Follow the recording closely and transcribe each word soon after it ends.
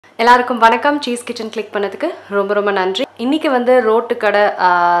எல்லாருக்கும் வணக்கம். Cheese kitchen click பண்ணதுக்கு ரொம்ப ரொம்ப நன்றி. இன்னைக்கு வந்து ரோட்டு கடை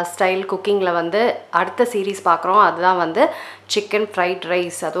ஸ்டைல் குக்கிங்கில் வந்து அடுத்த சீரீஸ் பார்க்குறோம். அதுதான் வந்து சிக்கன் ஃப்ரைட்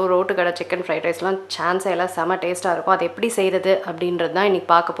ரைஸ். அதுவும் ரோட்டு கடை சிக்கன் ஃப்ரைட் ரைஸ்லாம் சான்ஸே எல்லாம் செம டேஸ்ட்டாக இருக்கும். அது எப்படி செய்கிறது அப்படின்றது தான் இன்றைக்கி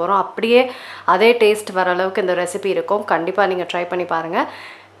பார்க்க போகிறோம். அப்படியே அதே டேஸ்ட் வர அளவுக்கு இந்த ரெசிபி இருக்கும். கண்டிப்பாக நீங்கள் ட்ரை பண்ணி பாருங்கள்.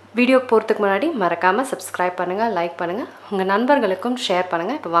 வீடியோக்கு போகிறதுக்கு முன்னாடி மறக்காமல் சப்ஸ்கிரைப் பண்ணுங்கள், லைக் பண்ணுங்கள், உங்கள் நண்பர்களுக்கும் ஷேர்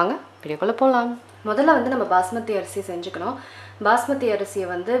பண்ணுங்கள். இப்போ வாங்க வீடியோக்குள்ளே போகலாம். முதல்ல வந்து நம்ம பாஸ்மதி அரிசி செஞ்சுக்கணும். பாஸ்மதி அரிசியை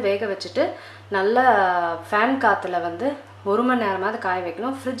வந்து வேக வச்சுட்டு நல்லா ஃபேன் காற்றுல வந்து 1 மணி நேரமாவது காய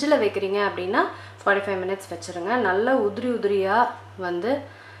வைக்கணும். ஃப்ரிட்ஜில் வைக்கிறீங்க அப்படின்னா 45 மினிட்ஸ் வச்சுருங்க. நல்லா உதிரியாக வந்து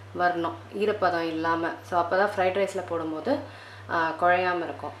வரணும், ஈரப்பதம் இல்லாமல். ஸோ அப்போ தான் ஃப்ரைட் ரைஸில் போடும்போது குழையாமல்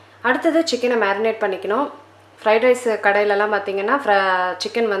இருக்கும். அடுத்தது சிக்கனை மேரினேட் பண்ணிக்கணும். ஃப்ரைட் ரைஸ் கடையிலலாம் பார்த்திங்கன்னா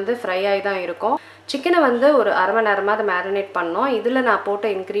சிக்கன் வந்து ஃப்ரை ஆகி தான் இருக்கும். சிக்கனை வந்து ஒரு அரை மணி நேரமாவது மேரினேட் பண்ணோம். இதில் நான் போட்ட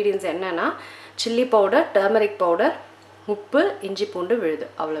இன்க்ரீடியன்ஸ் என்னென்னா சில்லி பவுடர், டர்மரிக் பவுடர், உப்பு, இஞ்சி பூண்டு விழுது,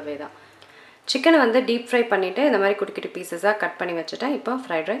 அவ்வளோவே தான். சிக்கனை வந்து டீப் ஃப்ரை பண்ணிவிட்டு இந்த மாதிரி குட்டி குட்டி பீசஸாக கட் பண்ணி வச்சுட்டேன். இப்போ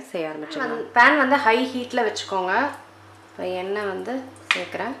ஃப்ரைட் ரைஸ் செய்ய ஆரம்பிச்சிடலாம். பேன் வந்து ஹை ஹீட்டில் வச்சுக்கோங்க. இப்போ எண்ணெய் வந்து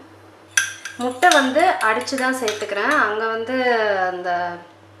சேர்க்குறேன். முட்டை வந்து அடித்து தான் சேர்த்துக்கிறேன். அங்கே வந்து அந்த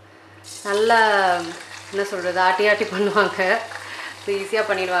நல்ல என்ன சொல்கிறது, ஆட்டி ஆட்டி பண்ணுவாங்க, ஈஸியாக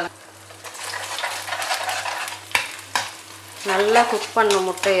பண்ணிடுவாங்க. நல்லா குக் பண்ணணும்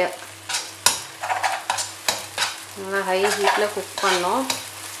முட்டையை. நல்லா ஹை ஹீட்டில் குக் பண்ணோம்.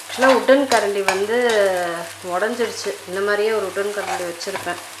 ஆக்சுவலாக உட்டன் கரண்டி வந்து உடஞ்சிடுச்சு. இந்த மாதிரியே ஒரு உட்டன் கரண்டி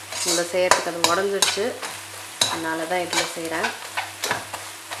வச்சுருப்பேன் இதில் செய்கிறதுக்கு, அது உடஞ்சிடுச்சு. அதனால தான் இதில் செய்கிறேன்.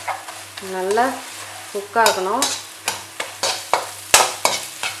 நல்லா குக் ஆகணும்.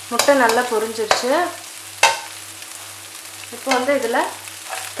 முட்டை நல்லா பொரிஞ்சிருச்சு. இப்போ வந்து இதில்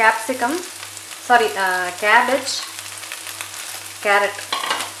கேப்சிகம், கேபேஜ், கேரட்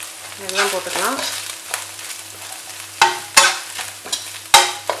எல்லாம் போட்டுக்கலாம்.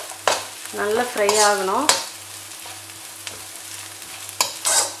 நல்லா ஃப்ரை ஆகணும்.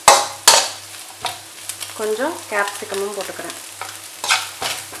 கொஞ்சம் கேப்சிகமும் போட்டுக்கிறேன்.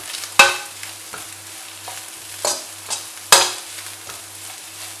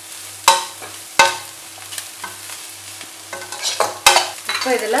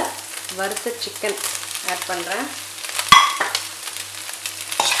 இப்போ இதில் வறுத்த சிக்கன் ஆட் பண்ணுறேன்.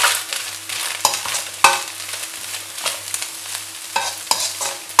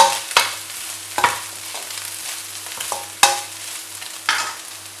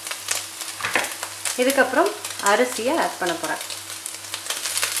 இதுக்கப்புறம் அரிசியை ஆட் பண்ண போகிறேன்.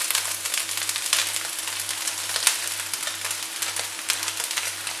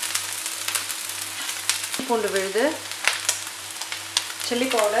 பூண்டு விழுது, chilli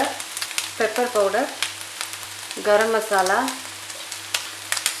powder, pepper powder, garam masala,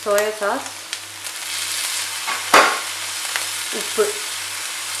 soya sauce, உப்பு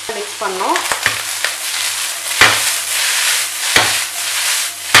மிக்ஸ் பண்ணோம்.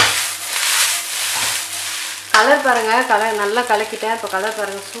 கலர் பாருங்கள், கலர் நல்லா கலக்கிட்டேன். இப்போ கலர்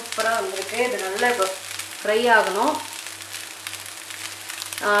பாருங்கள், சூப்பராக வந்திருக்கு. இது நல்லா இப்போ ஃப்ரை ஆகணும்.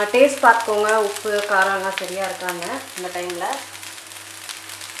 டேஸ்ட் பார்த்துக்கோங்க, உப்பு காரம்லாம் சரியாக இருக்காங்க இந்த டைமில்.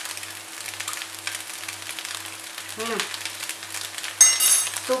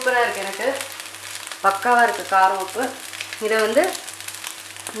 சூப்பராக இருக்குது, எனக்கு பக்காவாக இருக்குது காரம், உப்பு. இதை வந்து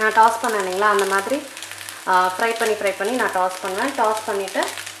நான் டாஸ் பண்ணேன் இல்லைங்களா, அந்த மாதிரி ஃப்ரை பண்ணி நான் டாஸ் பண்ணுவேன். டாஸ் பண்ணிவிட்டு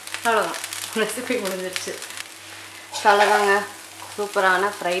அவ்வளோதான், ரெசிபி முடிஞ்சிடுச்சு. அவ்வளோதாங்க, சூப்பரான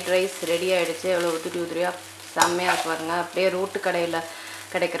ஃப்ரைட் ரைஸ் ரெடி ஆகிடுச்சு. எவ்வளோ உதிரியாக செம்மையாக இருக்கு பாருங்க. அப்படியே ரோட்டு கடையில்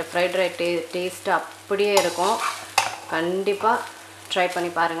கிடைக்கிற ஃப்ரைட் ரைஸ் டேஸ்ட்டு அப்படியே இருக்கும். கண்டிப்பாக ட்ரை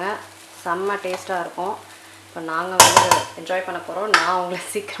பண்ணி பாருங்கள், செம்ம டேஸ்ட்டாக இருக்கும். இப்போ நாங்கள் வந்து என்ஜாய் பண்ண போகிறோம். நான் உங்களை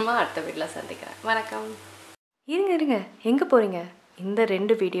சீக்கிரமாக அடுத்த வீட்டில் சந்திக்கிறேன். வணக்கம். இருங்க எங்கே போகிறீங்க? இந்த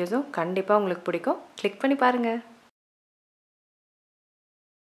 2 வீடியோஸும் கண்டிப்பாக உங்களுக்கு பிடிக்கும். கிளிக் பண்ணி பாருங்கள்.